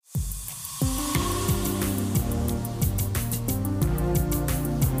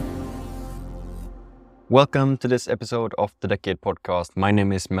Welcome to this episode of the Decade Podcast. My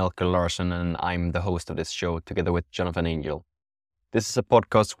name is Melker Larsson and I'm the host of this show together with Jonathan Angel. This is a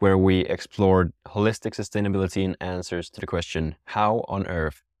podcast where we explore holistic sustainability and answers to the question, how on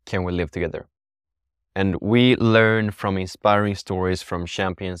earth can we live together? And we learn from inspiring stories from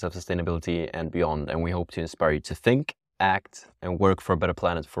champions of sustainability and beyond, and we hope to inspire you to think, act, and work for a better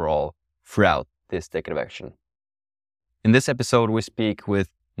planet for all throughout this decade of action. In this episode, we speak with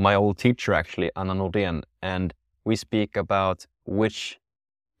my old teacher, actually, Anna Nordén, and we speak about which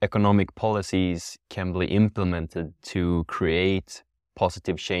economic policies can be implemented to create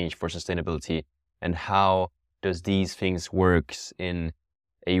positive change for sustainability and how does these things work in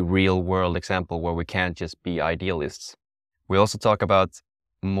a real world example where we can't just be idealists. We also talk about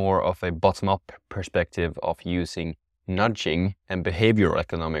more of a bottom-up perspective of using nudging and behavioral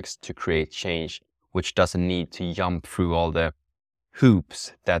economics to create change, which doesn't need to jump through all the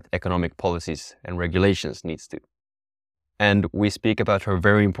hoops that economic policies and regulations needs to. And we speak about her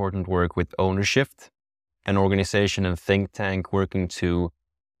very important work with Ownershift, an organization and think tank working to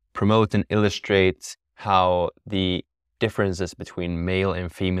promote and illustrate how the differences between male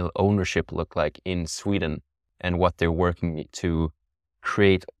and female ownership look like in Sweden and what they're working to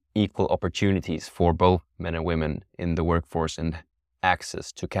create equal opportunities for both men and women in the workforce and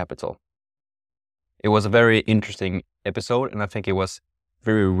access to capital. It was a very interesting episode, and I think it was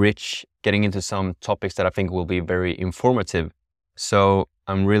very rich, getting into some topics that I think will be very informative. So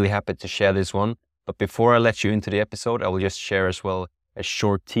I'm really happy to share this one. But before I let you into the episode, I will just share as well a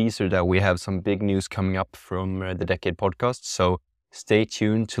short teaser that we have some big news coming up from the Decade Podcast. So stay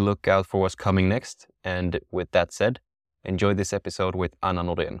tuned to look out for what's coming next. And with that said, enjoy this episode with Anna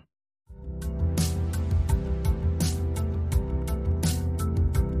Nordén.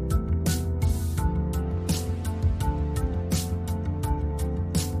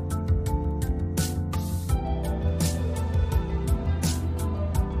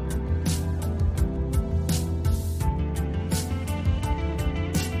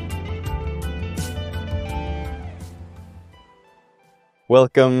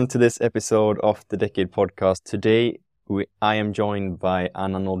 Welcome to this episode of the Decade Podcast. Today, I am joined by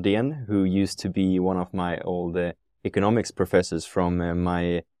Anna Nordén, who used to be one of my old economics professors from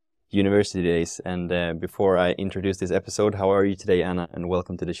my university days. And before I introduce this episode, how are you today, Anna? And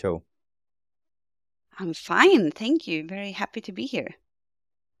welcome to the show. I'm fine, thank you. Very happy to be here.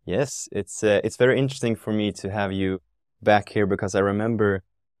 Yes, it's very interesting for me to have you back here because I remember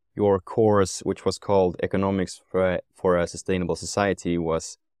your course, which was called Economics for a Sustainable Society,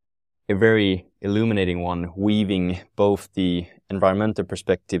 was a very illuminating one, weaving both the environmental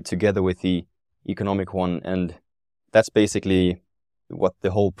perspective together with the economic one. And that's basically what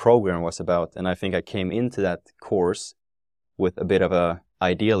the whole program was about. And I think I came into that course with a bit of a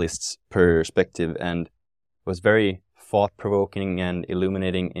idealist's perspective and was very thought-provoking and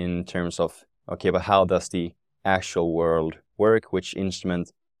illuminating in terms of, okay, but how does the actual world work? Which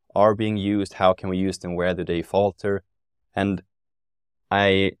instruments are being used, how can we use them, where do they falter? And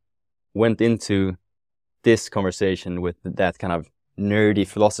I went into this conversation with that kind of nerdy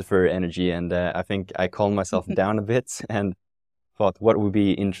philosopher energy, and I think I calmed myself down a bit and thought what would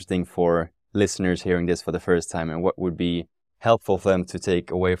be interesting for listeners hearing this for the first time and what would be helpful for them to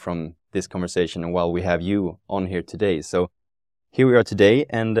take away from this conversation, and while we have you on here today. So here we are today,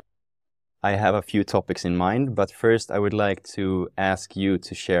 and I have a few topics in mind, but first I would like to ask you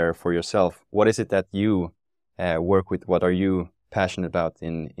to share for yourself. What is it that you work with? What are you passionate about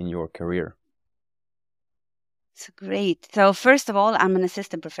in your career? So great. So first of all, I'm an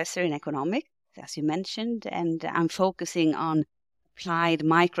assistant professor in economics, as you mentioned, and I'm focusing on applied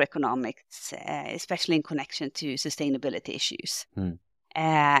microeconomics, especially in connection to sustainability issues.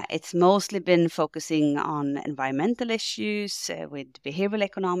 It's mostly been focusing on environmental issues with behavioral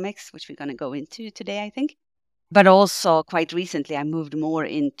economics, which we're going to go into today, I think. But also quite recently, I moved more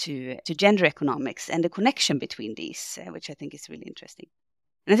into gender economics and the connection between these, which I think is really interesting.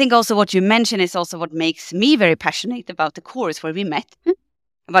 And I think also what you mentioned is also what makes me very passionate about the course where we met,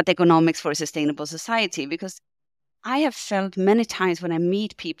 about economics for a sustainable society, because I have felt many times when I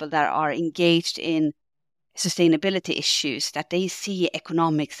meet people that are engaged in sustainability issues that they see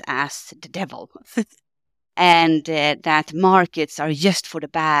economics as the devil and that markets are just for the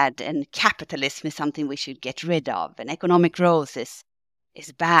bad and capitalism is something we should get rid of and economic growth is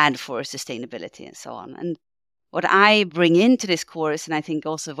bad for sustainability and so on. And what I bring into this course, and I think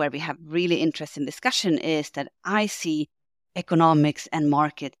also where we have really interesting discussion, is that I see economics and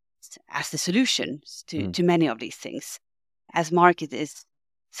markets as the solutions to many of these things, as market is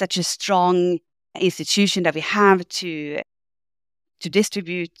such a strong institution that we have to to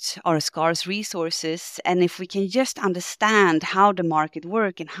distribute our scarce resources. And if we can just understand how the market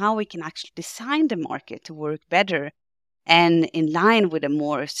works and how we can actually design the market to work better and in line with a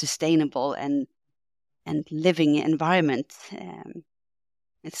more sustainable and living environment,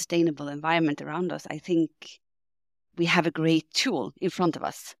 a sustainable environment around us, I think we have a great tool in front of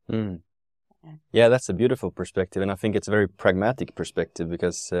us. Mm. Yeah, that's a beautiful perspective. And I think it's a very pragmatic perspective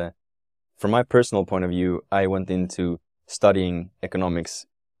because from my personal point of view, I went into studying economics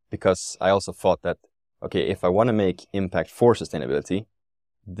because I also thought that, okay, if I want to make impact for sustainability,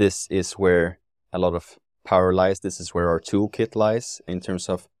 this is where a lot of power lies. This is where our toolkit lies in terms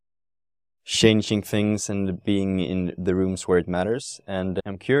of changing things and being in the rooms where it matters. And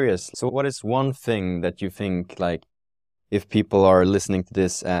I'm curious, so what is one thing that you think, like, if people are listening to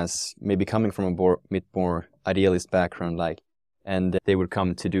this as maybe coming from a bit more idealist background, like, and they would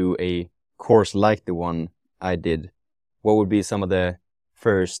come to do a course like the one I did, what would be some of the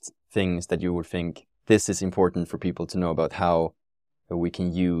first things that you would think this is important for people to know about how we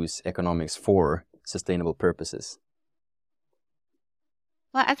can use economics for sustainable purposes?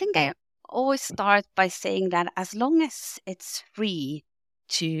 Well, I think I always start by saying that as long as it's free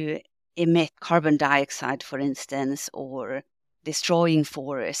to emit carbon dioxide, for instance, or destroying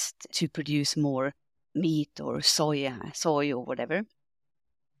forest to produce more meat or soy or whatever,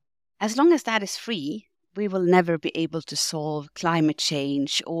 as long as that is free, we will never be able to solve climate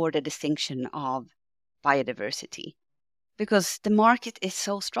change or the distinction of biodiversity, because the market is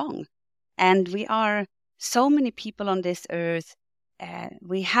so strong and we are so many people on this earth.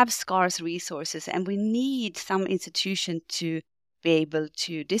 We have scarce resources and we need some institution to be able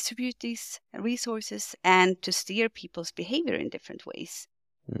to distribute these resources and to steer people's behavior in different ways.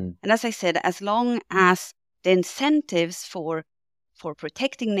 And as I said, as long as the incentives for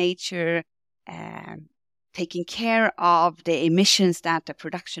protecting nature, taking care of the emissions that the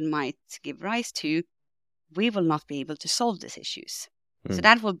production might give rise to, we will not be able to solve these issues. So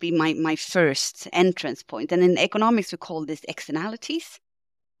that would be my first entrance point. And in economics, we call this externalities,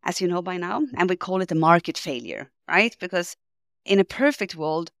 as you know by now, and we call it a market failure, right? Because in a perfect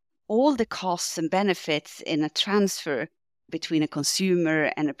world, all the costs and benefits in a transfer between a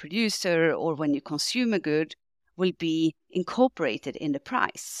consumer and a producer, or when you consume a good, will be incorporated in the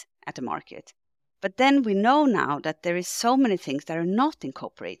price at the market. But then we know now that there is so many things that are not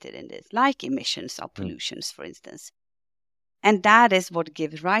incorporated in this, like emissions of pollutions, for instance. And that is what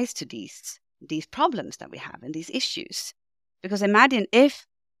gives rise to these problems that we have and these issues. Because imagine if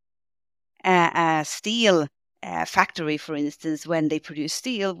a steel factory, for instance, when they produce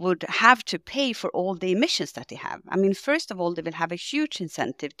steel, would have to pay for all the emissions that they have. I mean, first of all, they will have a huge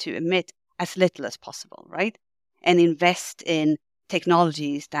incentive to emit as little as possible, right? And invest in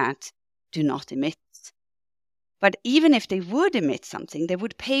technologies that do not emit. But even if they would emit something, they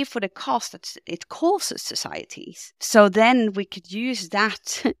would pay for the cost that it causes societies. So then we could use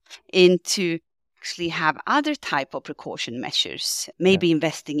that into actually have other type of precaution measures, maybe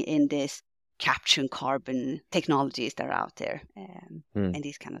investing in this capturing carbon technologies that are out there and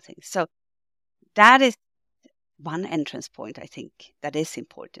these kind of things. So that is one entrance point, I think, that is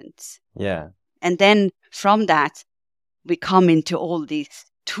important. Yeah. And then from that, we come into all these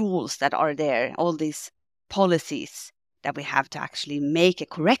tools that are there, all these policies that we have to actually make a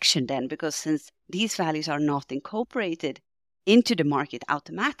correction then, because since these values are not incorporated into the market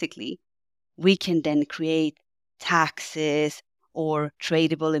automatically, we can then create taxes or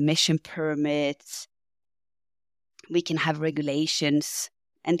tradable emission permits. We can have regulations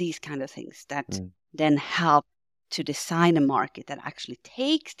and these kind of things that then help to design a market that actually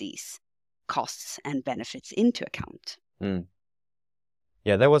takes these costs and benefits into account.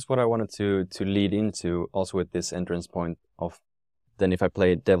 Yeah, that was what I wanted to lead into also with this entrance point of, then if I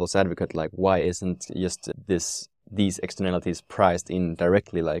play devil's advocate, like, why isn't just these externalities priced in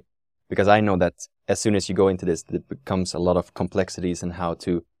directly? Like, because I know that as soon as you go into this, it becomes a lot of complexities in how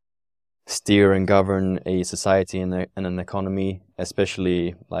to steer and govern a society and an economy,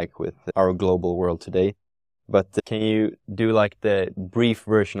 especially like with our global world today. But can you do like the brief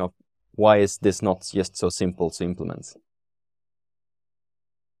version of why is this not just so simple to implement?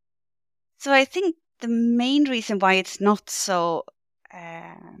 So I think the main reason why it's not so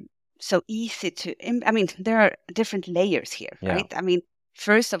easy to, I mean, there are different layers here, right? I mean,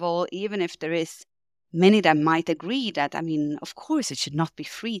 first of all, even if there is many that might agree that, I mean, of course, it should not be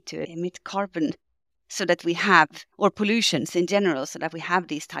free to emit carbon so that we have, or pollutions in general, so that we have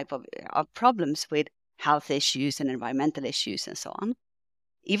these type of problems with health issues and environmental issues and so on.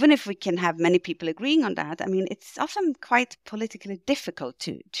 Even if we can have many people agreeing on that, I mean, it's often quite politically difficult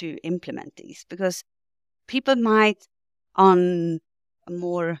to implement these, because people might, on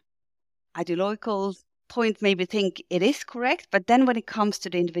more ideological point, maybe think it is correct. But then when it comes to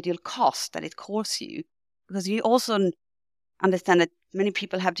the individual cost that it costs you, because you also understand that many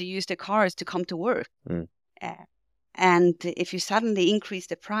people have to use their cars to come to work. And if you suddenly increase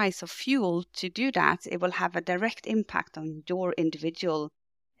the price of fuel to do that, it will have a direct impact on your individual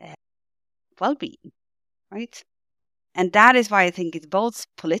well-being, right? And that is why I think it's both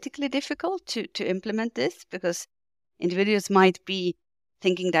politically difficult to implement this, because individuals might be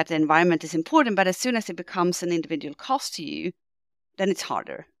thinking that the environment is important, but as soon as it becomes an individual cost to you, then it's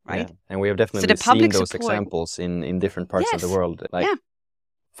harder, right? Yeah. And we have definitely seen those examples in different parts of the world, like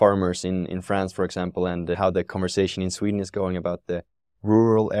farmers in France, for example, and how the conversation in Sweden is going about the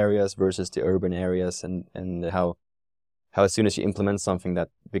rural areas versus the urban areas, and how as soon as you implement something that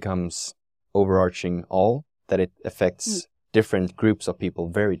becomes overarching all, that it affects different groups of people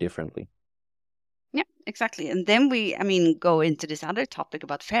very differently. Yeah, exactly. And then we, go into this other topic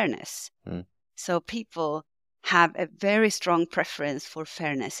about fairness. So people have a very strong preference for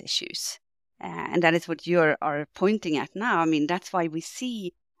fairness issues. And that is what you are pointing at now. That's why we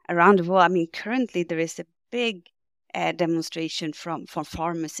see around the world, currently there is a big demonstration from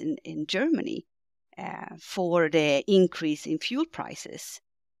farmers in Germany for the increase in fuel prices.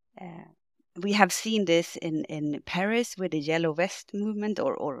 We have seen this in Paris with the Yellow Vest movement,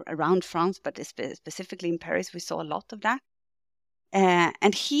 or around France, but specifically in Paris, we saw a lot of that.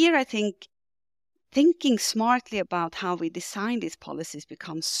 And here, I think, thinking smartly about how we design these policies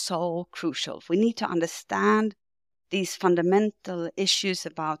becomes so crucial. We need to understand these fundamental issues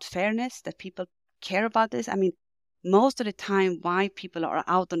about fairness, that people care about this. Most of the time, why people are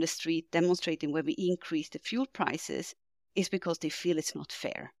out on the street demonstrating where we increase the fuel prices is because they feel it's not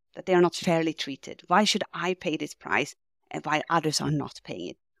fair, that they are not fairly treated. Why should I pay this price and why others are not paying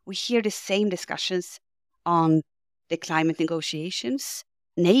it? We hear the same discussions on the climate negotiations,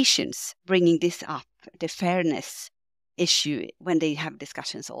 nations bringing this up, the fairness issue, when they have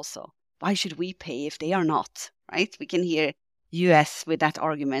discussions also. Why should we pay if they are not, right? We can hear US with that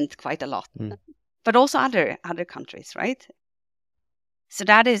argument quite a lot, but also other countries, right? So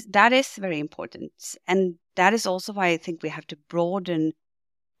that is very important. And that is also why I think we have to broaden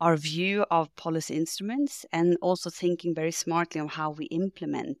our view of policy instruments, and also thinking very smartly on how we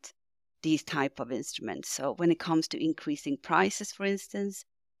implement these type of instruments. So when it comes to increasing prices, for instance,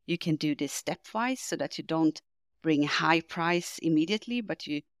 you can do this stepwise, so that you don't bring a high price immediately, but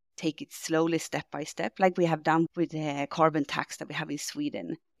you take it slowly, step by step, like we have done with the carbon tax that we have in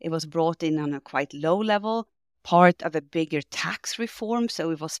Sweden. It was brought in on a quite low level, part of a bigger tax reform.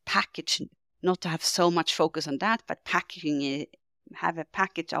 So it was packaged, not to have so much focus on that, but packaging it, have a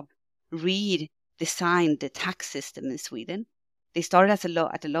package of redesign the tax system in Sweden. They started at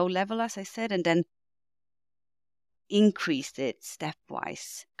a low level, as I said, and then increased it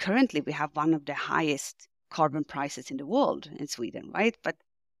stepwise. Currently, we have one of the highest carbon prices in the world in Sweden, right? But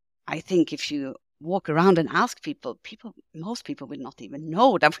I think if you walk around and ask most people will not even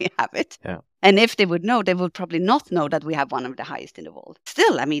know that we have it. Yeah. And if they would know, they would probably not know that we have one of the highest in the world.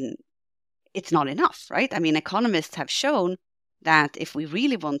 Still, it's not enough, right? Economists have shown that if we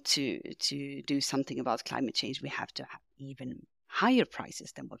really want to do something about climate change, we have to have even higher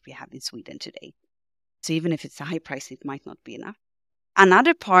prices than what we have in Sweden today. So even if it's a high price, it might not be enough.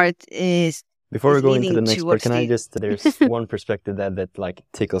 Another part is... Before we go into the next part, can I just, there's one perspective that like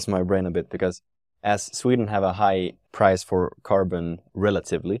tickles my brain a bit, because as Sweden have a high price for carbon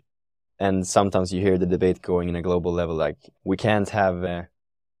relatively, and sometimes you hear the debate going in a global level, like we can't have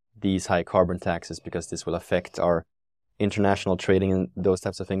these high carbon taxes because this will affect our international trading and those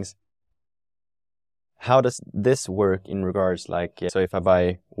types of things. How does this work in regards, like, so if I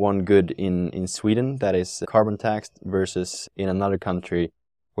buy one good in Sweden that is carbon taxed versus in another country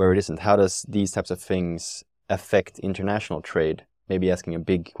where it isn't, how does these types of things affect international trade? Maybe asking a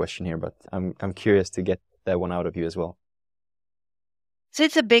big question here, but I'm curious to get that one out of you as well. So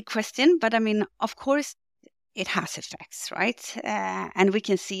it's a big question, but of course, it has effects, right? And we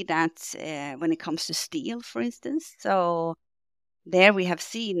can see that when it comes to steel, for instance. So there we have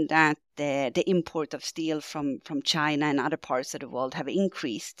seen that the import of steel from China and other parts of the world have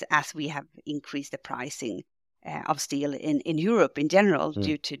increased as we have increased the pricing of steel in Europe in general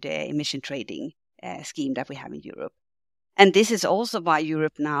due to the emission trading scheme that we have in Europe. And this is also why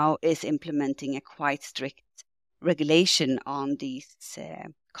Europe now is implementing a quite strict regulation on these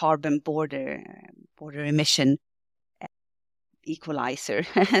carbon border emission equalizer,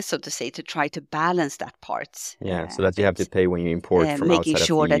 so to say, to try to balance that part. Yeah, so that you have to pay when you import from making outside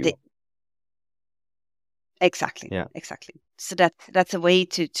sure of the that EU. Exactly. Yeah. So that's a way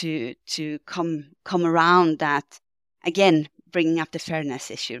to come around that, again, bringing up the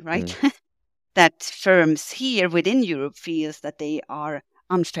fairness issue, right? That firms here within Europe feels that they are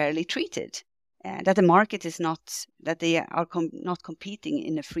unfairly treated, that the market is not, that they are not competing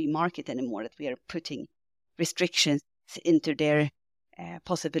in a free market anymore, that we are putting restrictions into their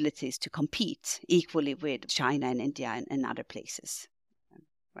possibilities to compete equally with China and India and other places,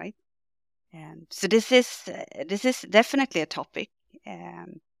 right? So this is definitely a topic,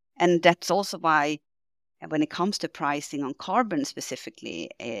 and that's also why when it comes to pricing on carbon specifically,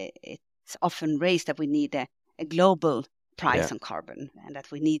 it's often raised that we need a global price on carbon, and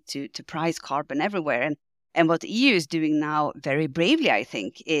that we need to price carbon everywhere. And what the EU is doing now very bravely, I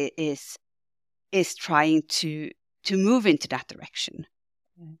think, is trying to move into that direction.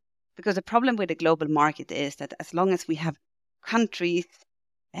 Because the problem with the global market is that as long as we have countries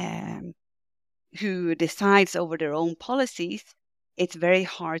who decides over their own policies, it's very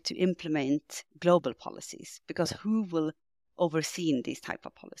hard to implement global policies, because who will oversee these type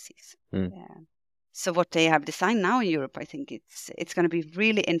of policies? So what they have designed now in Europe, I think it's going to be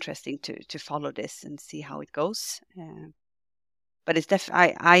really interesting to follow this and see how it goes. But it's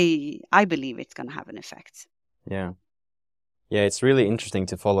I believe it's going to have an effect. Yeah, it's really interesting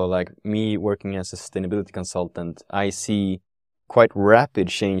to follow. Like me working as a sustainability consultant, I see quite rapid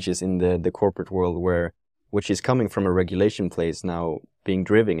changes in the corporate world, which is coming from a regulation place now being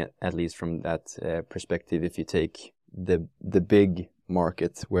driven, at least from that perspective. If you take the big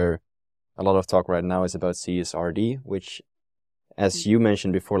market, where a lot of talk right now is about CSRD, which, as you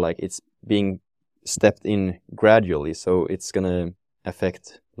mentioned before, like it's being stepped in gradually. So it's going to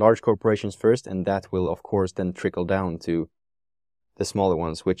affect large corporations first, and that will, of course, then trickle down to the smaller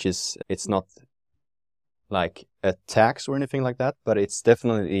ones, it's not like a tax or anything like that, but it's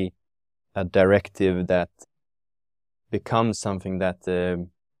definitely a directive that becomes something that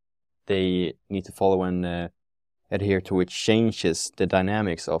they need to follow and adhere to, which changes the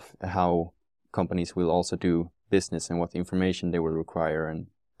dynamics of how companies will also do business and what information they will require and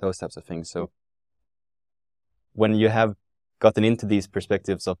those types of things. So when you have gotten into these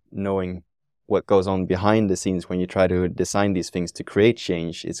perspectives of knowing what goes on behind the scenes when you try to design these things to create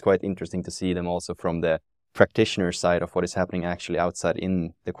change, it's quite interesting to see them also from the practitioner side of what is happening actually outside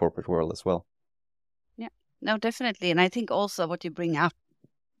in the corporate world as well. Yeah, no, definitely. And I think also what you bring up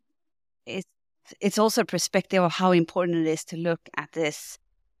it's also a perspective of how important it is to look at this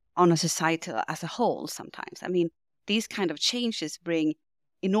on a society as a whole sometimes. I mean, these kind of changes bring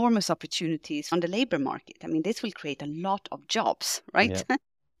enormous opportunities on the labor market. I mean, this will create a lot of jobs, right? Yeah.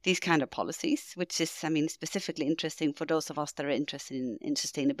 These kind of policies, which is, I mean, specifically interesting for those of us that are interested in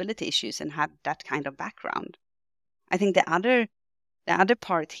sustainability issues and have that kind of background. I think the other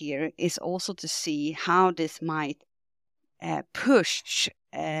part here is also to see how this might push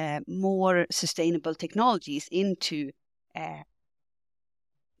more sustainable technologies into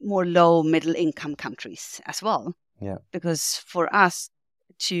more low middle income countries as well. Yeah. Because for us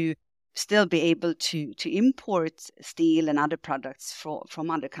to still be able to import steel and other products from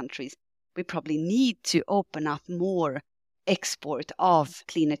other countries, we probably need to open up more export of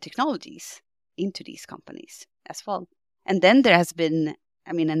cleaner technologies into these companies as well. And then there has been,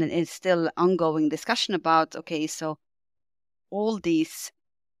 I mean, and it's still ongoing discussion about, okay, so all these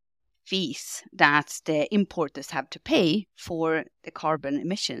fees that the importers have to pay for the carbon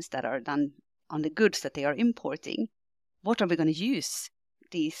emissions that are done on the goods that they are importing, what are we going to use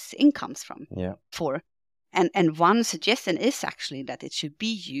these incomes from for? And one suggestion is actually that it should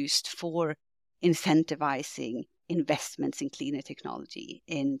be used for incentivizing investments in cleaner technology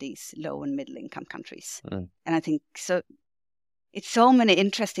in these low and middle income countries. And I think so it's so many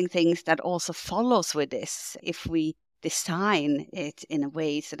interesting things that also follows with this if we design it in a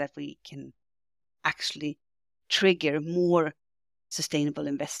way so that we can actually trigger more sustainable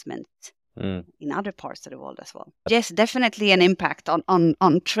investment in other parts of the world as well. Yes, definitely an impact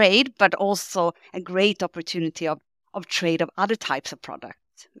on trade, but also a great opportunity of trade of other types of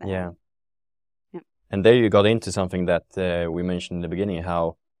products. Yeah. And there you got into something that we mentioned in the beginning,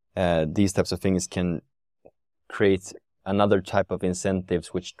 how these types of things can create another type of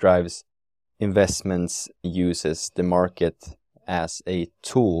incentives which drives investments, uses the market as a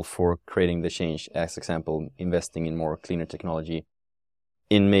tool for creating the change. As example, investing in more cleaner technology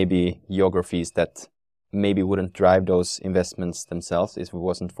in maybe geographies that maybe wouldn't drive those investments themselves if it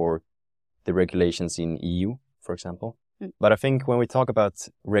wasn't for the regulations in EU, for example. But I think when we talk about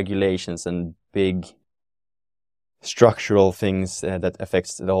regulations and big structural things that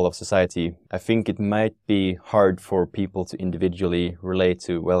affects the whole of society, I think it might be hard for people to individually relate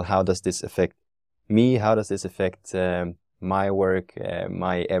to, well, how does this affect me? How does this affect my work,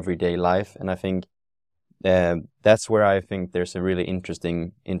 my everyday life? And I think that's where I think there's a really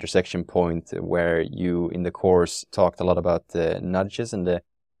interesting intersection point where you in the course talked a lot about the nudges and the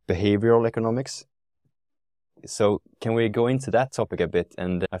behavioral economics. So can we go into that topic a bit?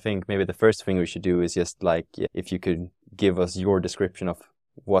 And I think maybe the first thing we should do is just like if you could give us your description of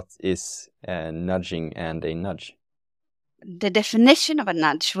what is nudging and a nudge. The definition of a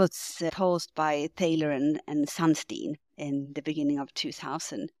nudge was posed by Thaler and Sunstein in the beginning of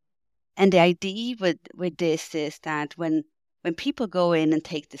 2000. And the idea with this is that when people go in and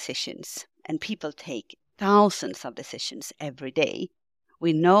take decisions, and people take thousands of decisions every day,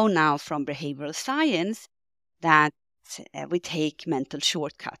 we know now from behavioral science that we take mental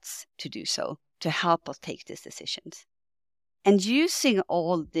shortcuts to do so, to help us take these decisions. And using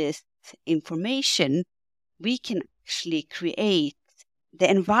all this information, we can actually create the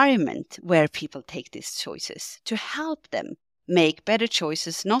environment where people take these choices to help them make better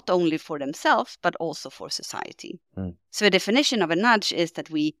choices, not only for themselves, but also for society. So a definition of a nudge is that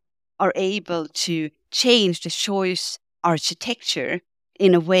we are able to change the choice architecture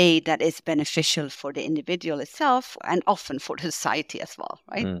in a way that is beneficial for the individual itself and often for the society as well,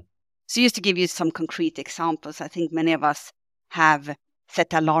 right? So just to give you some concrete examples, I think many of us have set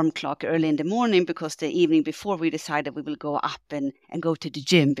the alarm clock early in the morning because the evening before we decided we will go up and go to the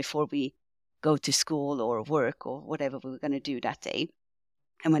gym before we go to school or work or whatever we were going to do that day.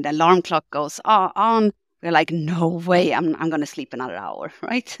 And when the alarm clock goes on, we're like, no way, I'm going to sleep another hour,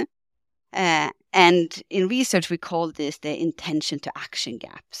 right? And in research, we call this the intention to action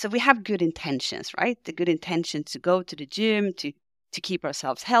gap. So we have good intentions, right? The good intention to go to the gym, to keep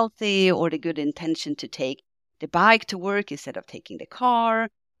ourselves healthy, or the good intention to take the bike to work instead of taking the car,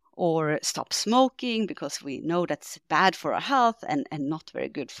 or stop smoking because we know that's bad for our health and not very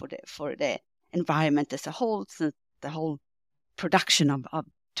good for the environment as a whole, since the whole production of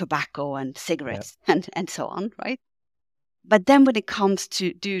tobacco and cigarettes and so on, right? But then when it comes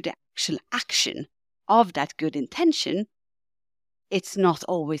to do the actual action of that good intention, it's not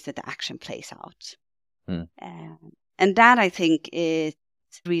always that the action plays out. And that, I think, is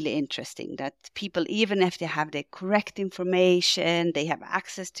really interesting, that people, even if they have the correct information, they have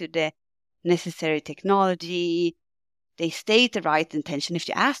access to the necessary technology, they state the right intention. If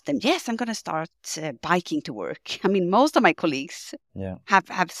you ask them, yes, I'm going to start biking to work. I mean, most of my colleagues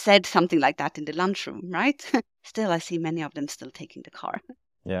have said something like that in the lunchroom, right? Still, I see many of them still taking the car.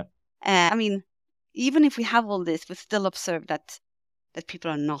 Yeah. I mean, even if we have all this, we still observe that people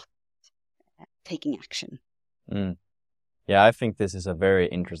are not taking action. Yeah, I think this is a very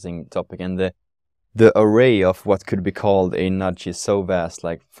interesting topic, and the array of what could be called a nudge is so vast,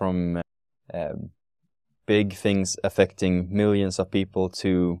 like from big things affecting millions of people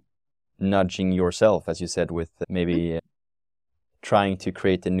to nudging yourself, as you said, with maybe trying to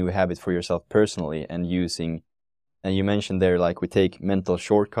create a new habit for yourself personally and using, and you mentioned there, like we take mental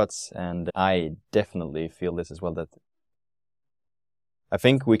shortcuts, and I definitely feel this as well, that I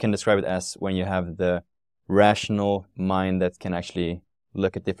think we can describe it as when you have the rational mind that can actually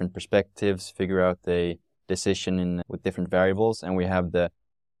look at different perspectives, figure out a decision with different variables, and we have the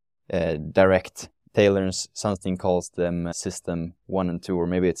direct. Taylor and Sunstein calls them system 1 and 2, or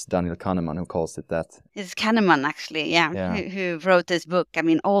maybe it's Daniel Kahneman who calls it that. It's Kahneman, actually, who wrote this book. I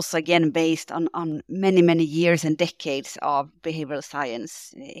mean, also again based on many, many years and decades of behavioral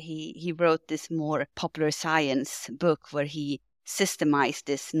science. He wrote this more popular science book where he systemized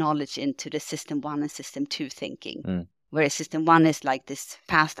this knowledge into the system 1 and system 2 thinking. Whereas system 1 is like this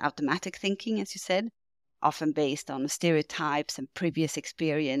fast automatic thinking, as you said, often based on stereotypes and previous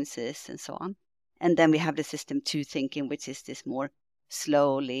experiences and so on. And then we have the system 2 thinking, which is this more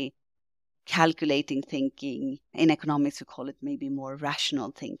slowly calculating thinking. In economics, we call it maybe more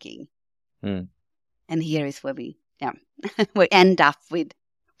rational thinking. And here is where we end up with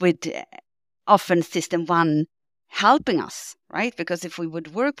often system 1 helping us, right? Because if we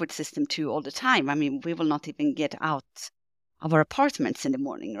would work with system 2 all the time, I mean, we will not even get out of our apartments in the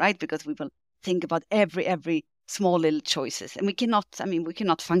morning, right? Because we will think about every small little choices, and we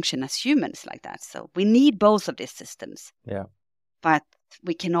cannot function as humans like that. So we need both of these systems. Yeah. But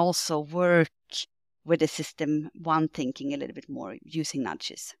we can also work with the system 1 thinking a little bit more using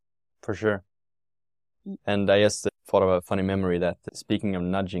nudges. For sure. And I just thought of a funny memory that, speaking of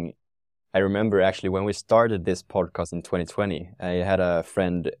nudging, I remember actually when we started this podcast in 2020, I had a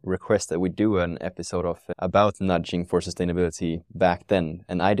friend request that we do an episode about nudging for sustainability back then.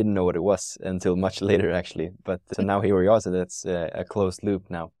 And I didn't know what it was until much later, actually. But so now here we are, so that's a closed loop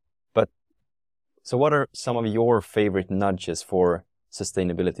now. But so what are some of your favorite nudges for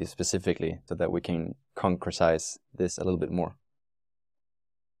sustainability specifically, so that we can concretize this a little bit more?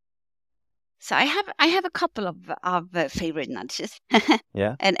 So I have a couple of favorite nudges.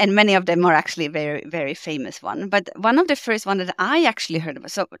 Yeah. And many of them are actually very, very famous one. But one of the first one that I actually heard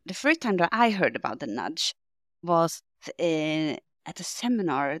about, so the first time that I heard about the nudge was at a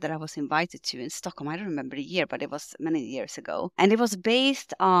seminar that I was invited to in Stockholm. I don't remember the year, but it was many years ago. And it was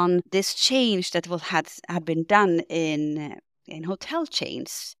based on this change that had been done in hotel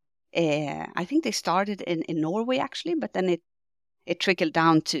chains. I think they started in Norway actually, but then it trickled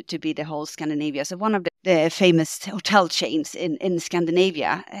down to be the whole Scandinavia. So one of the famous hotel chains in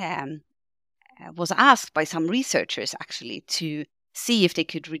Scandinavia was asked by some researchers actually to see if they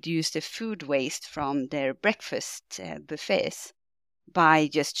could reduce the food waste from their breakfast buffets by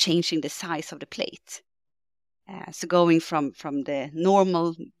just changing the size of the plate. So going from the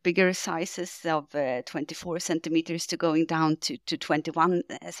normal bigger sizes of 24 centimeters to going down to 21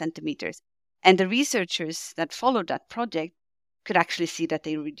 centimeters. And the researchers that followed that project could actually see that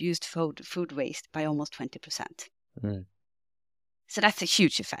they reduced food waste by almost 20%. Mm. So that's a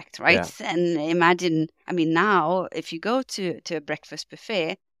huge effect, right? Yeah. And imagine, I mean, now if you go to a breakfast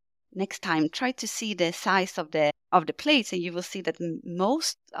buffet, next time try to see the size of the plates, and you will see that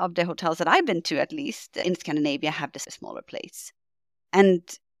most of the hotels that I've been to, at least in Scandinavia, have the smaller plates. And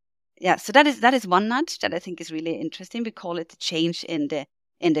yeah, so that is one nudge that I think is really interesting. We call it a change in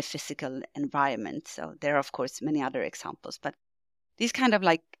the physical environment. So there are of course many other examples, but these kind of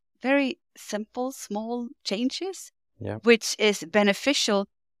like very simple, small changes, which is beneficial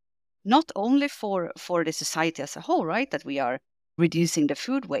not only for the society as a whole, right? That we are reducing the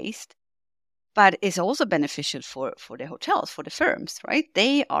food waste, but it's also beneficial for the hotels, for the firms, right?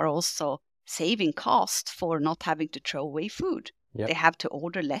 They are also saving cost for not having to throw away food. Yep. They have to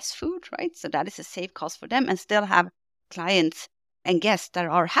order less food, right? So that is a save cost for them and still have clients and guests that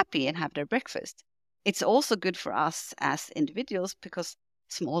are happy and have their breakfast. It's also good for us as individuals because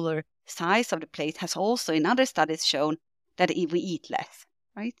smaller size of the plate has also in other studies shown that we eat less,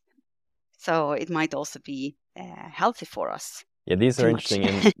 right? So it might also be healthy for us. Yeah, these are interesting.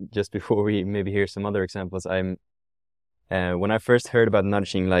 And just before we maybe hear some other examples, when I first heard about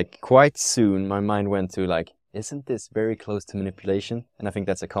nudging, like quite soon, my mind went to like, isn't this very close to manipulation? And I think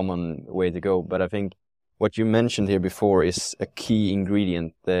that's a common way to go. But I think what you mentioned here before is a key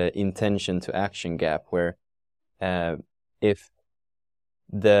ingredient, the intention to action gap, where if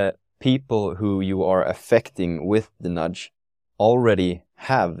the people who you are affecting with the nudge already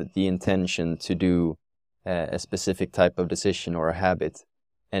have the intention to do a specific type of decision or a habit,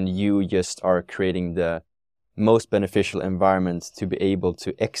 and you just are creating the most beneficial environment to be able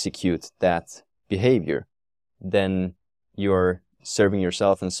to execute that behavior, then you're serving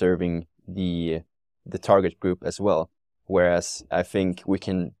yourself and serving the target group as well. Whereas I think we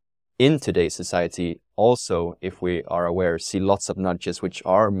can, in today's society, also, if we are aware, see lots of nudges which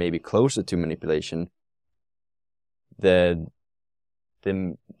are maybe closer to manipulation. The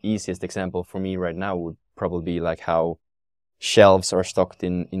easiest example for me right now would probably be like how shelves are stocked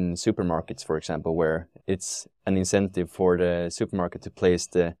in supermarkets, for example, where it's an incentive for the supermarket to place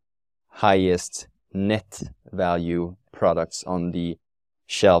the highest net value products on the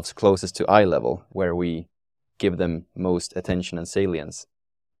shelves closest to eye level, where we give them most attention and salience.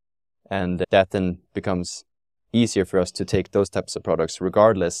 And that then becomes easier for us to take those types of products,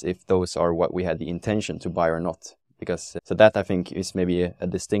 regardless if those are what we had the intention to buy or not. Because so that I think is maybe a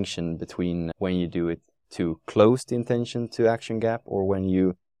distinction between when you do it to close the intention to action gap, or when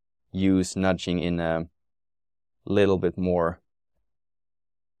you use nudging in a little bit more,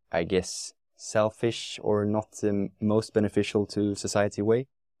 I guess, selfish or not the most beneficial to society way.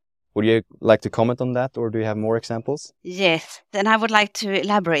 Would you like to comment on that, or do you have more examples? Yes, then I would like to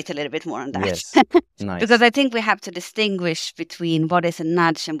elaborate a little bit more on that. Yes, nice. Because I think we have to distinguish between what is a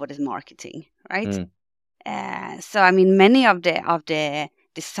nudge and what is marketing, right? So, I mean, many of the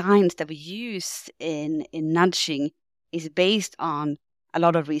designs that we use in nudging is based on a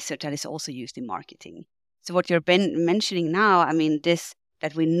lot of research that is also used in marketing. So what you're mentioning now, I mean, this,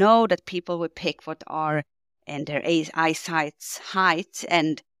 that we know that people will pick what are in their eyesight's height,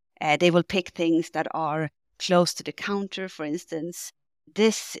 and they will pick things that are close to the counter, for instance.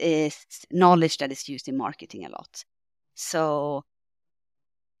 This is knowledge that is used in marketing a lot. So,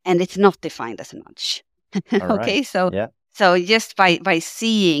 and it's not defined as a nudge. Okay, yeah. So just by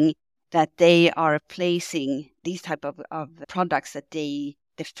seeing that they are placing these type of products that the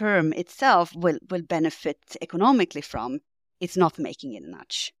firm itself will benefit economically from, it's not making it a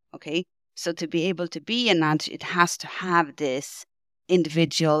nudge. Okay, so to be able to be a nudge, it has to have this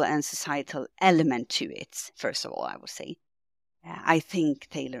individual and societal element to it. First of all, I would say. I think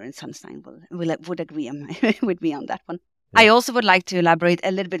Taylor and Sunstein would agree with me on that one. I also would like to elaborate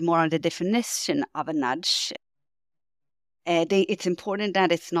a little bit more on the definition of a nudge. It's important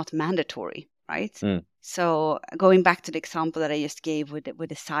that it's not mandatory, right? So going back to the example that I just gave with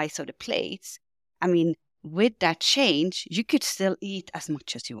the size of the plates, I mean, with that change, you could still eat as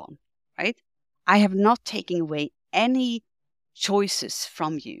much as you want, right? I have not taken away any choices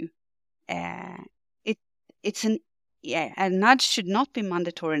from you. A nudge should not be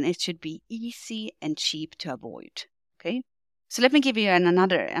mandatory, and it should be easy and cheap to avoid. Okay, so let me give you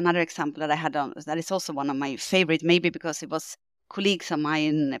another example that I had on that is also one of my favorite, maybe because it was colleagues of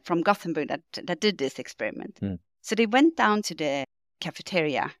mine from Gothenburg that did this experiment. So they went down to the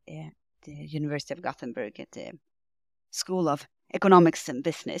cafeteria at the University of Gothenburg at the School of Economics and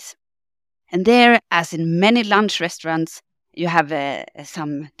Business, and there, as in many lunch restaurants, you have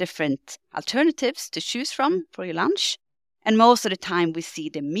some different alternatives to choose from for your lunch. And most of the time we see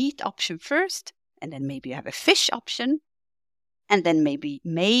the meat option first, and then maybe you have a fish option, and then maybe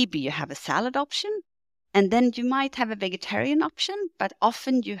you have a salad option, and then you might have a vegetarian option, but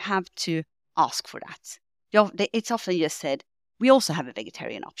often you have to ask for that. It's often just said, we also have a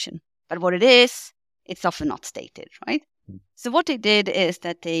vegetarian option. But what it is, it's often not stated, right? So what they did is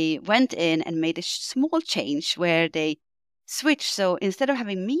that they went in and made a small change where they switch. So instead of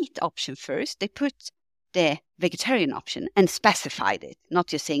having meat option first, they put the vegetarian option and specified it. Not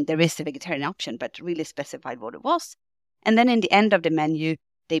just saying there is a vegetarian option, but really specified what it was. And then in the end of the menu,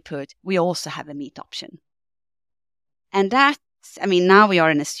 they put, we also have a meat option. And that's, I mean, now we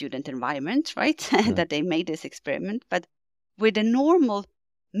are in a student environment, right? That they made this experiment. But with a normal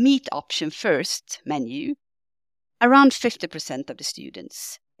meat option first menu, around 50% of the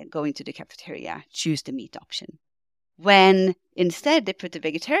students going to the cafeteria choose the meat option. When instead they put the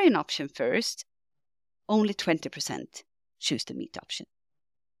vegetarian option first, only 20% choose the meat option.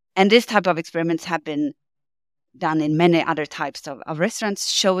 And this type of experiments have been done in many other types of restaurants,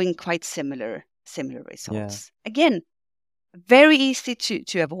 showing quite similar results. Again, very easy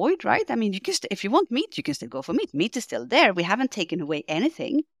to avoid, right? I mean, if you want meat, you can still go for meat. Meat is still there. We haven't taken away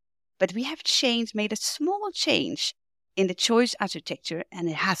anything, but we have made a small change in the choice architecture, and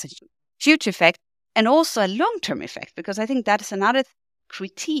it has a huge effect. And also a long-term effect, because I think that is another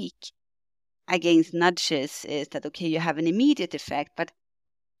critique against nudges is that, okay, you have an immediate effect, but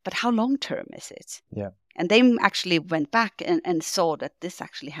how long-term is it? Yeah. And they actually went back and saw that this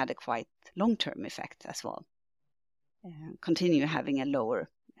actually had a quite long-term effect as well. Continue having a lower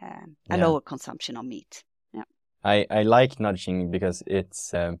consumption of meat. Yeah. I like nudging because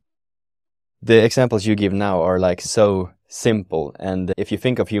it's the examples you give now are like so simple, and if you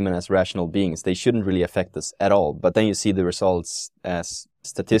think of humans as rational beings, they shouldn't really affect us at all. But then you see the results as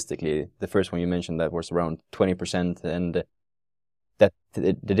statistically, the first one you mentioned that was around 20%, and that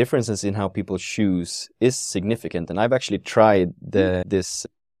the differences in how people choose is significant. And I've actually tried this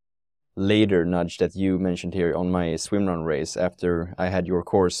later nudge that you mentioned here on my swim run race after I had your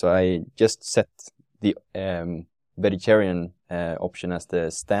course. So I just set the vegetarian option as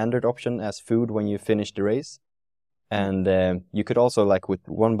the standard option as food when you finish the race. And you could also, like with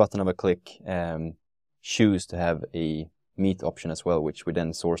one button of a click, choose to have a meat option as well, which we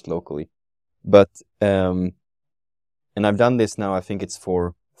then sourced locally. But, and I've done this now, I think it's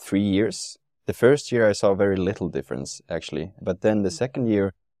for 3 years. The first year I saw very little difference, actually. But then the second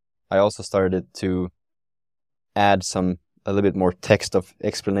year, I also started to add a little bit more text of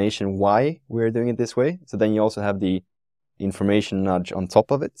explanation why we're doing it this way. So then you also have the information nudge on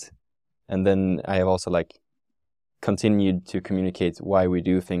top of it. And then I have also continued to communicate why we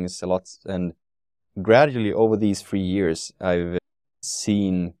do things a lot. And gradually over these 3 years, I've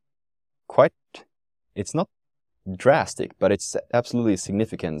seen it's not drastic, but it's absolutely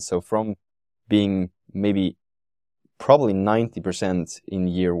significant. So from being probably 90% in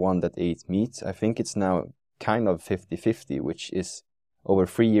year one that ate meat, I think it's now kind of 50-50, which is over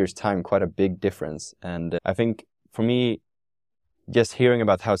 3 years' time quite a big difference. And I think for me, just hearing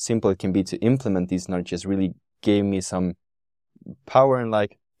about how simple it can be to implement these nudges really gave me some power and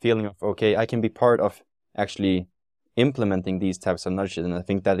feeling of, okay, I can be part of actually implementing these types of nudges. And I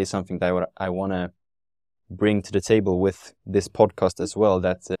think that is something that I want to bring to the table with this podcast as well,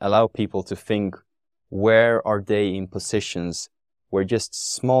 that allow people to think, where are they in positions where just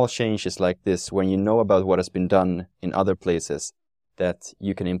small changes like this, when you know about what has been done in other places, that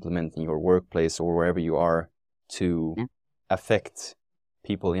you can implement in your workplace or wherever you are to affect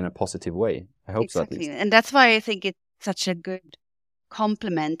people in a positive way. I hope so, at least. And that's why I think it's such a good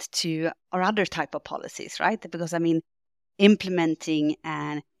complement to our other type of policies, right? Because, I mean, implementing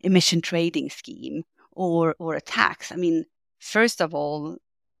an emission trading scheme or a tax, I mean, first of all,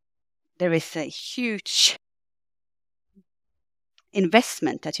 there is a huge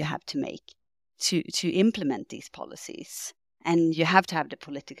investment that you have to make to implement these policies. And you have to have the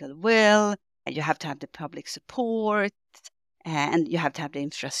political will, and you have to have the public support, and you have to have the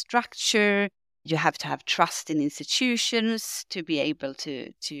infrastructure. You have to have trust in institutions to be able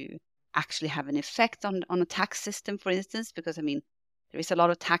to actually have an effect on a tax system, for instance, because, I mean, there is a lot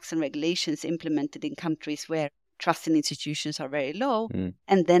of tax and regulations implemented in countries where trust in institutions are very low,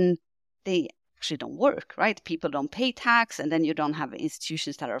 and then they actually don't work, right? People don't pay tax, and then you don't have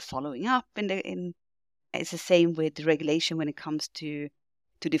institutions that are following up. It's the same with the regulation when it comes to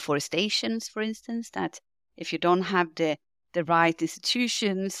deforestations, for instance, that if you don't have the right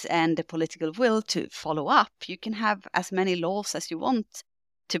institutions and the political will to follow up, you can have as many laws as you want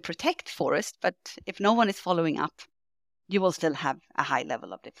to protect forest, but if no one is following up, you will still have a high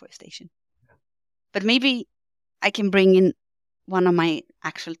level of deforestation. But maybe I can bring in one of my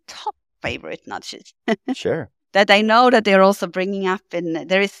actual top favorite nudges. Sure. That I know that they're also bringing up, and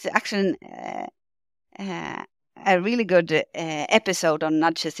there is actually a really good episode on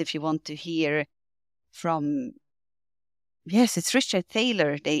nudges if you want to hear from. Yes, it's Richard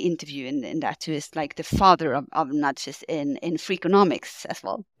Thaler they interview in that, who is like the father of nudges in Freakonomics as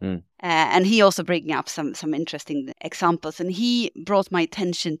well. And he also bringing up some interesting examples. And he brought my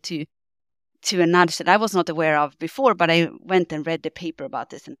attention to a nudge that I was not aware of before, but I went and read the paper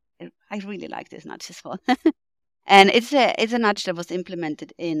about this, and I really like this nudge as well. And it's a nudge that was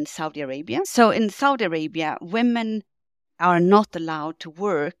implemented in Saudi Arabia. So in Saudi Arabia, women are not allowed to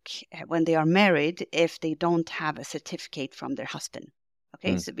work when they are married if they don't have a certificate from their husband.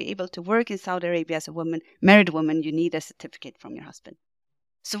 Okay, so to be able to work in Saudi Arabia as a woman, married woman, you need a certificate from your husband.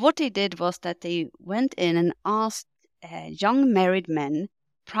 So what they did was that they went in and asked young married men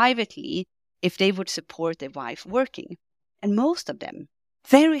privately if they would support their wife working. And most of them,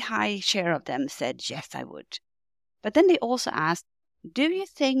 very high share of them, said, yes, I would. But then they also asked, do you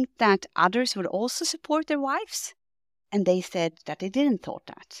think that others would also support their wives? And they said that they didn't thought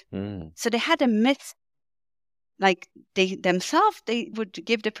that. So they had a myth, like they themselves, they would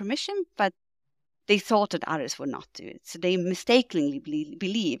give the permission, but they thought that others would not do it. So they mistakenly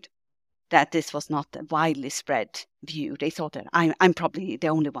believed that this was not a widely spread view. They thought that I'm probably the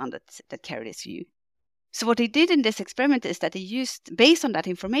only one that carried this view. So what they did in this experiment is that they used, based on that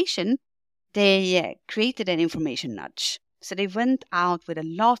information, they created an information nudge. So they went out with a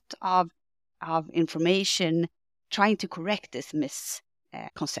lot of information trying to correct this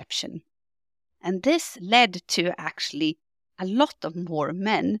misconception. And this led to actually a lot of more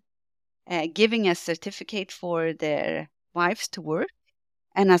men giving a certificate for their wives to work,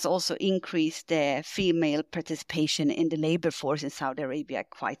 and has also increased the female participation in the labor force in Saudi Arabia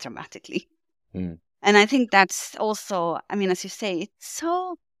quite dramatically. And I think that's also, I mean, as you say, it's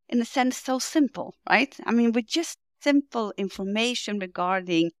so, in a sense, so simple, right? I mean, with just simple information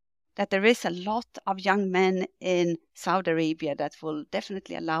regarding that there is a lot of young men in Saudi Arabia that will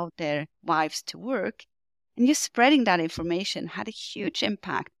definitely allow their wives to work. And just spreading that information had a huge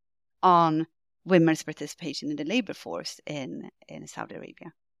impact on women's participation in the labor force in Saudi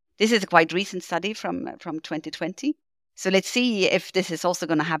Arabia. This is a quite recent study from 2020. So let's see if this is also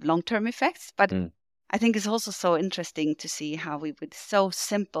going to have long-term effects. But I think it's also so interesting to see how we, with so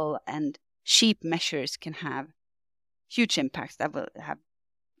simple and cheap measures, can have huge impacts that will have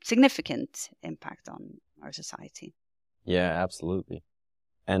significant impact on our society. Yeah, absolutely.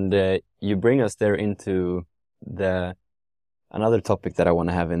 And you bring us there into another topic that I want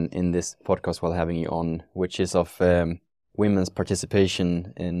to have in this podcast while having you on, which is of women's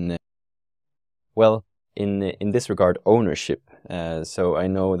participation in this regard, ownership. So I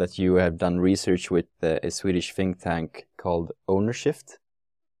know that you have done research with a Swedish think tank called Ownershift.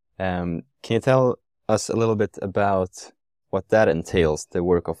 Can you tell us a little bit about what that entails, the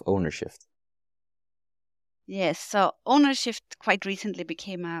work of Ownershift? Yes, so Ownershift quite recently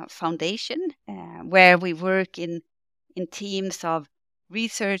became a foundation where we work in teams of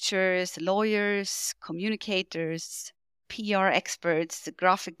researchers, lawyers, communicators, PR experts,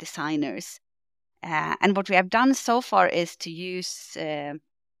 graphic designers. And what we have done so far is to use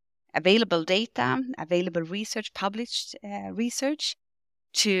available data, available research, published research,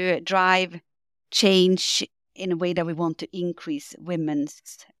 to drive change in a way that we want to increase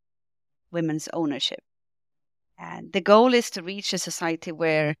women's ownership. And the goal is to reach a society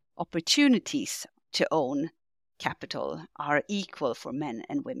where opportunities to own capital are equal for men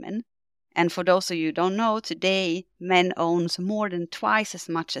and women. And for those of you who don't know, today men own more than twice as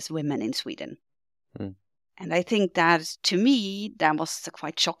much as women in Sweden. And I think that, to me, that was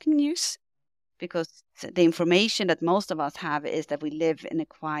quite shocking news, because the information that most of us have is that we live in a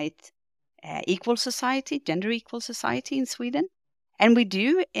quite equal society, gender equal society in Sweden. And we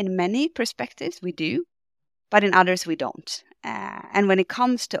do in many perspectives, we do, but in others we don't. And when it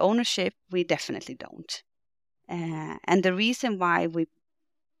comes to ownership, we definitely don't. And the reason why we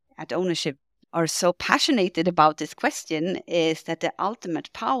at Ownership are so passionate about this question is that the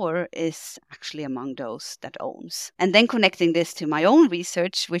ultimate power is actually among those that owns. And then connecting this to my own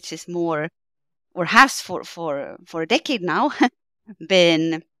research, which is more, or has for a decade now,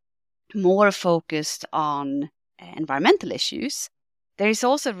 been more focused on environmental issues. There is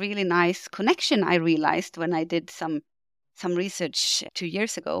also a really nice connection I realized when I did some research 2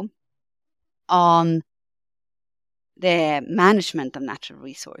 years ago on the management of natural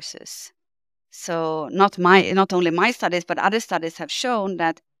resources. So not only my studies, but other studies have shown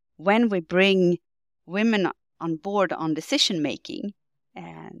that when we bring women on board on decision making,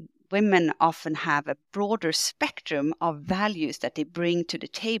 women often have a broader spectrum of values that they bring to the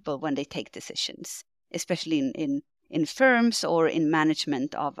table when they take decisions, especially in firms or in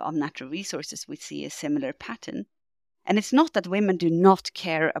management of natural resources. We see a similar pattern. And it's not that women do not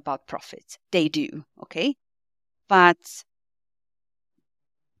care about profit. They do, okay? But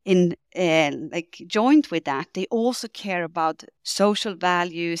in joined with that, they also care about social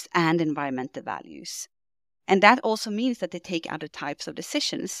values and environmental values. And that also means that they take other types of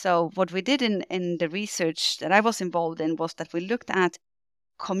decisions. So what we did in the research that I was involved in was that we looked at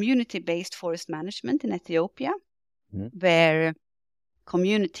community-based forest management in Ethiopia, where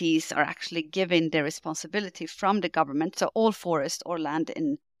communities are actually given their responsibility from the government. So all forest or land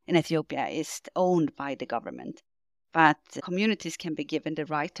in Ethiopia is owned by the government. But communities can be given the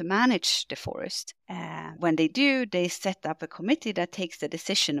right to manage the forest. When they do, they set up a committee that takes the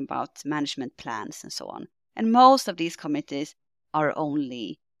decision about management plans and so on. And most of these committees are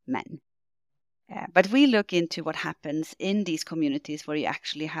only men. But we look into what happens in these communities where you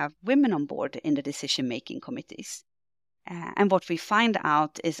actually have women on board in the decision-making committees. And what we find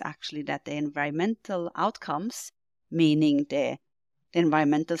out is actually that the environmental outcomes, meaning the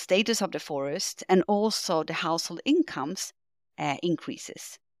environmental status of the forest and also the household incomes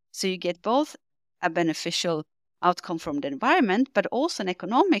increases. So you get both a beneficial outcome from the environment, but also an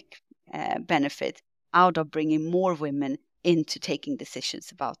economic benefit out of bringing more women into taking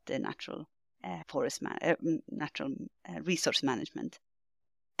decisions about the natural resource management.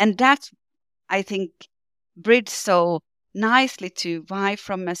 And that, I think, bridged so nicely to why,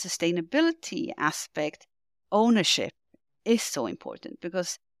 from a sustainability aspect, ownership is so important,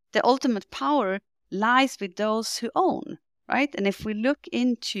 because the ultimate power lies with those who own, right? And if we look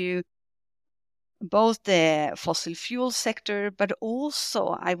into both the fossil fuel sector, but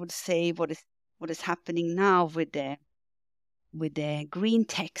also I would say what is happening now with the green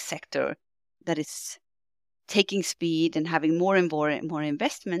tech sector that is taking speed and having more and more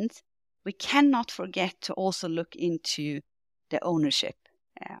investments, we cannot forget to also look into the ownership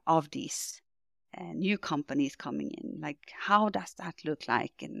of these new companies coming in. Like, how does that look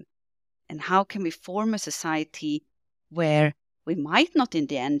like? And how can we form a society where we might not in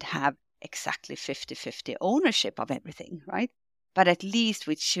the end have exactly 50-50 ownership of everything, right? But at least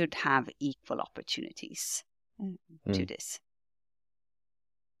we should have equal opportunities to this.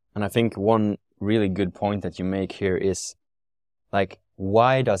 And I think one really good point that you make here is, like,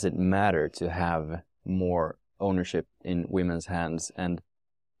 why does it matter to have more ownership in women's hands? And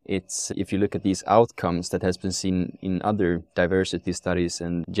it's, if you look at these outcomes that has been seen in other diversity studies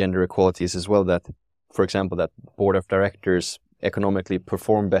and gender equalities as well, that, for example, that board of directors economically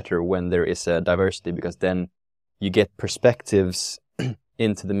perform better when there is a diversity, because then you get perspectives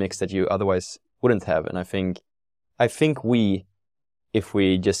into the mix that you otherwise wouldn't have. And I think we, if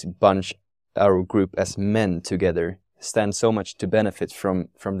we just bunch our group as men together, stand so much to benefit from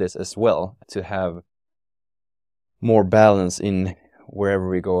this as well, to have more balance in wherever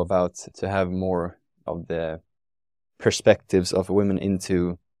we go about, to have more of the perspectives of women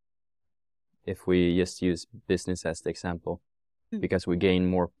into, if we just use business as the example, because we gain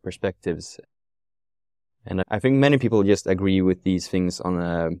more perspectives. And I think many people just agree with these things on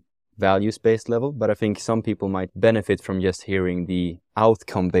a values-based level, but I think some people might benefit from just hearing the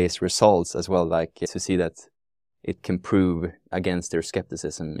outcome-based results as well, like to see that it can prove against their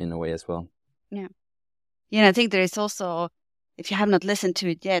skepticism in a way as well. Yeah. Yeah, I think there is also, if you have not listened to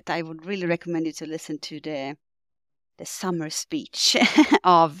it yet, I would really recommend you to listen to the summer speech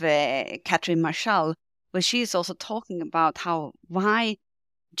of Catherine Marshall, where she is also talking about why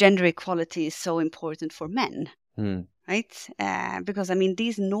gender equality is so important for men. Right? Because, I mean,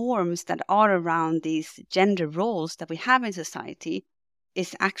 these norms that are around these gender roles that we have in society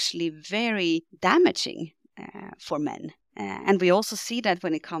is actually very damaging for men. And we also see that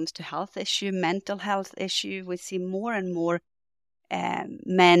when it comes to health issue, mental health issue, we see more and more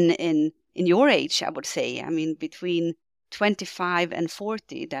men in your age, I would say, I mean, between 25 and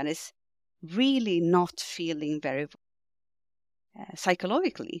 40, that is really not feeling very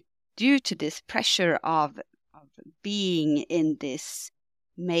psychologically due to this pressure of being in this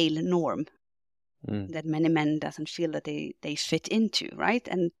male norm that many men doesn't feel that they fit into, right?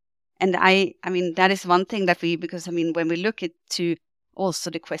 And I mean, that is one thing that because I mean, when we look into also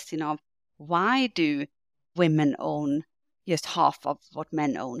the question of why do women own just half of what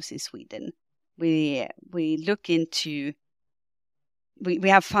men owns in Sweden, we look into, we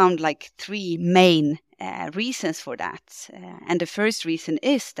have found like three main reasons for that. And the first reason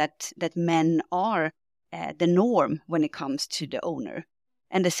is that men are the norm when it comes to the owner.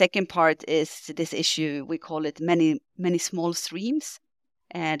 And the second part is this issue, we call it many small streams.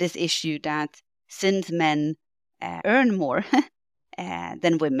 This issue that since men earn more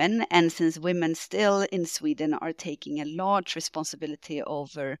than women, and since women still in Sweden are taking a large responsibility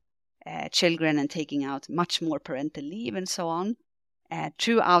over children and taking out much more parental leave and so on,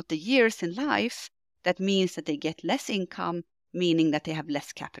 throughout the years in life, that means that they get less income, meaning that they have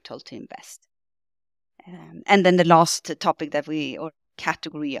less capital to invest. And then the last topic that or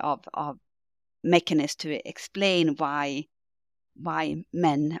category of mechanisms to explain why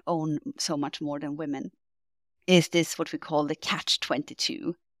men own so much more than women is this what we call the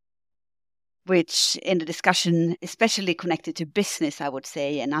catch-22, which in the discussion, especially connected to business, I would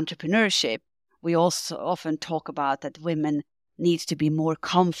say, and entrepreneurship, we also often talk about that women need to be more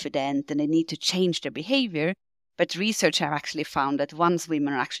confident and they need to change their behavior. But research have actually found that once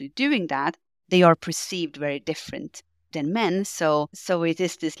women are actually doing that, they are perceived very different than men. So it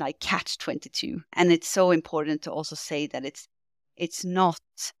is this like catch-22. And it's so important to also say that it's not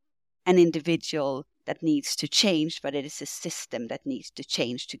an individual that needs to change, but it is a system that needs to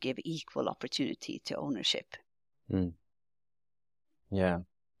change to give equal opportunity to ownership. Yeah,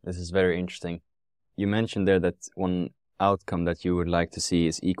 this is very interesting. You mentioned there that one outcome that you would like to see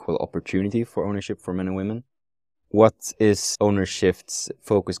is equal opportunity for ownership for men and women. What is Ownershift's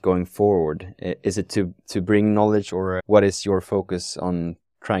focus going forward? Is it to bring knowledge, or what is your focus on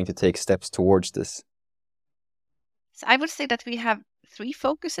trying to take steps towards this? So I would say that we have three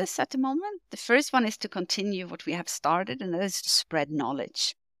focuses at the moment. The first one is to continue what we have started, and that is to spread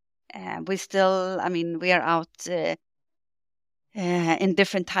knowledge. We are out in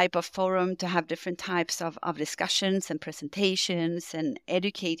different type of forum to have different types of discussions and presentations and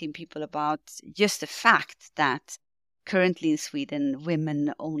educating people about just the fact that currently in Sweden,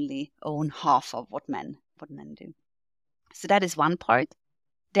 women only own half of what men do. So that is one part.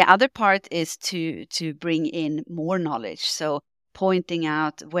 The other part is to bring in more knowledge. So pointing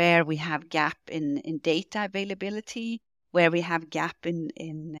out where we have gap in data availability, where we have gap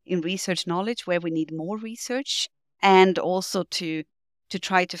in research knowledge, where we need more research, and also to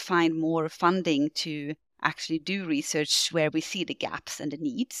try to find more funding to actually do research where we see the gaps and the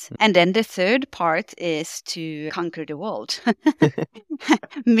needs. And then the third part is to conquer the world,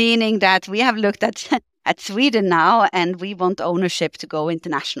 meaning that we have looked at Sweden now, and we want ownership to go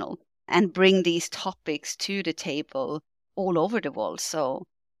international and bring these topics to the table all over the world. So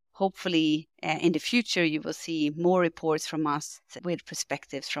hopefully in the future, you will see more reports from us with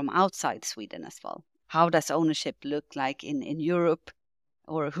perspectives from outside Sweden as well. How does ownership look like in Europe,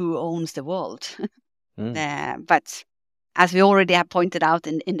 or who owns the world? But as we already have pointed out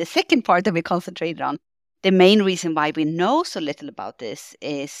in the second part that we concentrated on, the main reason why we know so little about this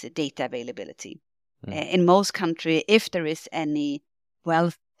is data availability. In most countries, if there is any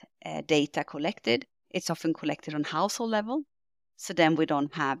wealth data collected, it's often collected on household level. So then we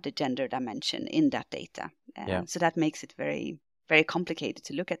don't have the gender dimension in that data. So that makes it very, very complicated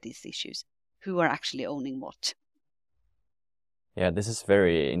to look at these issues. Who are actually owning what? Yeah, this is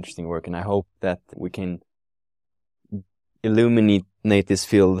very interesting work, and I hope that we can illuminate this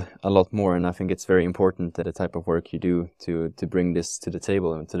field a lot more. And I think it's very important that the type of work you do to bring this to the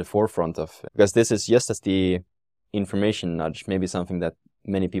table and to the forefront of, because this is just as the information nudge, maybe something that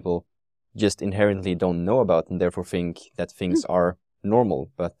many people just inherently don't know about, and therefore think that things are normal,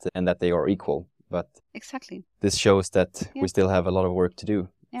 and that they are equal. But exactly, this shows that we still have a lot of work to do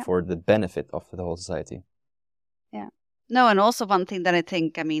for the benefit of the whole society. Yeah. No, and also one thing that I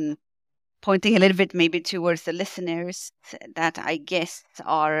think, pointing a little bit maybe towards the listeners that I guess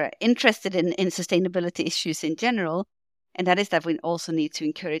are interested in sustainability issues in general, and that is that we also need to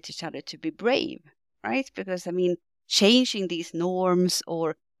encourage each other to be brave, right? Because changing these norms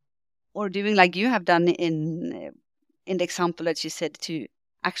or doing like you have done in the example that you said, to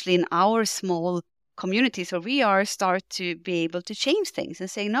actually in our small communities where we are, start to be able to change things and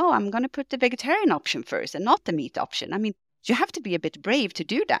say, no, I'm going to put the vegetarian option first and not the meat option. you have to be a bit brave to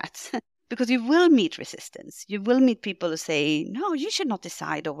do that because you will meet resistance. You will meet people who say, no, you should not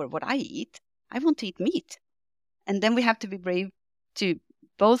decide over what I eat. I want to eat meat. And then we have to be brave to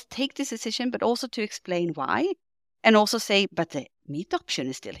both take this decision, but also to explain why. And also say, but the meat option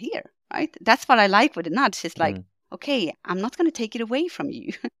is still here, right? That's what I like with the nudge. It's like, okay, I'm not going to take it away from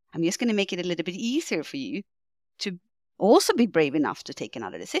you. I'm just going to make it a little bit easier for you to also be brave enough to take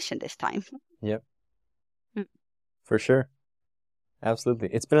another decision this time. Yep. For sure. Absolutely.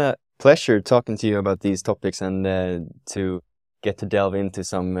 It's been a pleasure talking to you about these topics and to get to delve into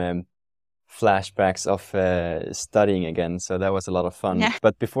some flashbacks of studying again. So that was a lot of fun. Yeah.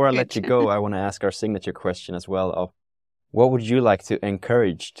 But before I let you go, I want to ask our signature question as well of what would you like to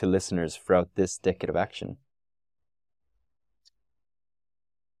encourage to listeners throughout this decade of action?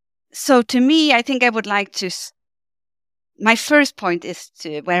 So to me, I think I would like to, my first point is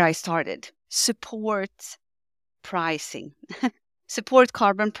to where I started, support pricing, support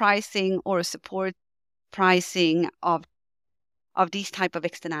carbon pricing or support pricing of these type of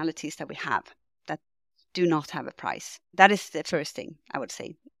externalities that we have that do not have a price. That is the first thing I would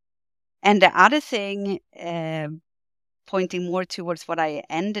say. And the other thing, pointing more towards what I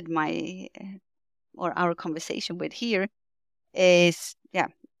ended or our conversation with here, is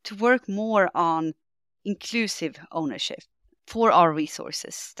to work more on inclusive ownership for our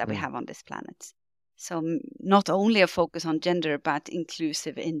resources that we have on this planet. So not only a focus on gender, but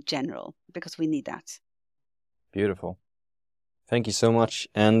inclusive in general, because we need that. Beautiful. Thank you so much.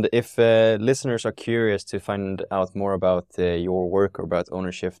 And if listeners are curious to find out more about your work or about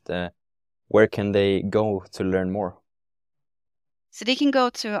Ownershift, where can they go to learn more? So they can go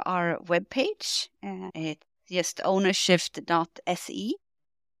to our webpage. It's just ownershift.se.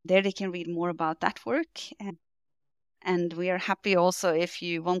 There they can read more about that work. And we are happy also if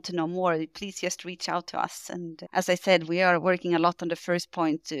you want to know more, please just reach out to us. And as I said, we are working a lot on the first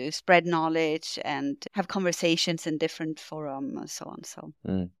point to spread knowledge and have conversations in different forums and so on. So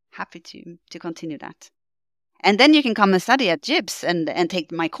happy to continue that. And then you can come and study at JIBS and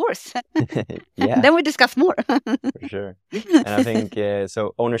take my course. Yeah. Then we discuss more. For sure. And I think,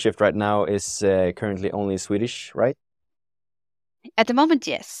 so Ownershift right now is currently only Swedish, right? At the moment,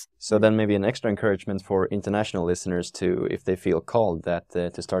 yes. So then maybe an extra encouragement for international listeners to, if they feel called, that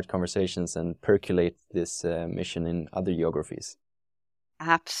to start conversations and percolate this mission in other geographies.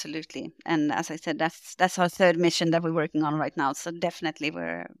 Absolutely. And as I said, that's our third mission that we're working on right now. So definitely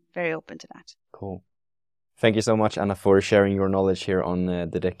we're very open to that. Cool. Thank you so much, Anna, for sharing your knowledge here on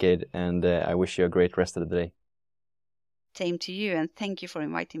the decade. And I wish you a great rest of the day. Same to you. And thank you for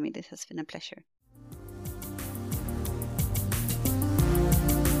inviting me. This has been a pleasure.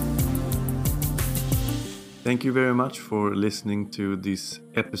 Thank you very much for listening to this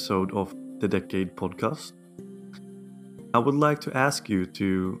episode of the Decade podcast. I would like to ask you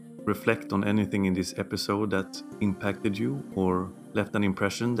to reflect on anything in this episode that impacted you or left an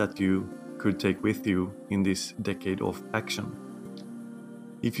impression that you could take with you in this decade of action.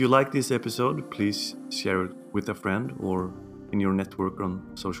 If you like this episode, please share it with a friend or in your network on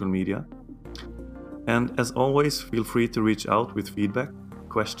social media. And as always, feel free to reach out with feedback,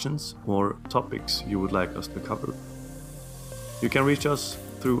 questions or topics you would like us to cover. You can reach us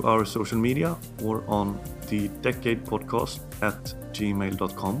through our social media or on the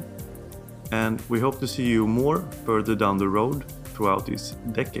decadepodcast@gmail.com. And we hope to see you more further down the road throughout this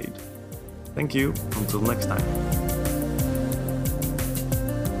decade. Thank you. Until next time.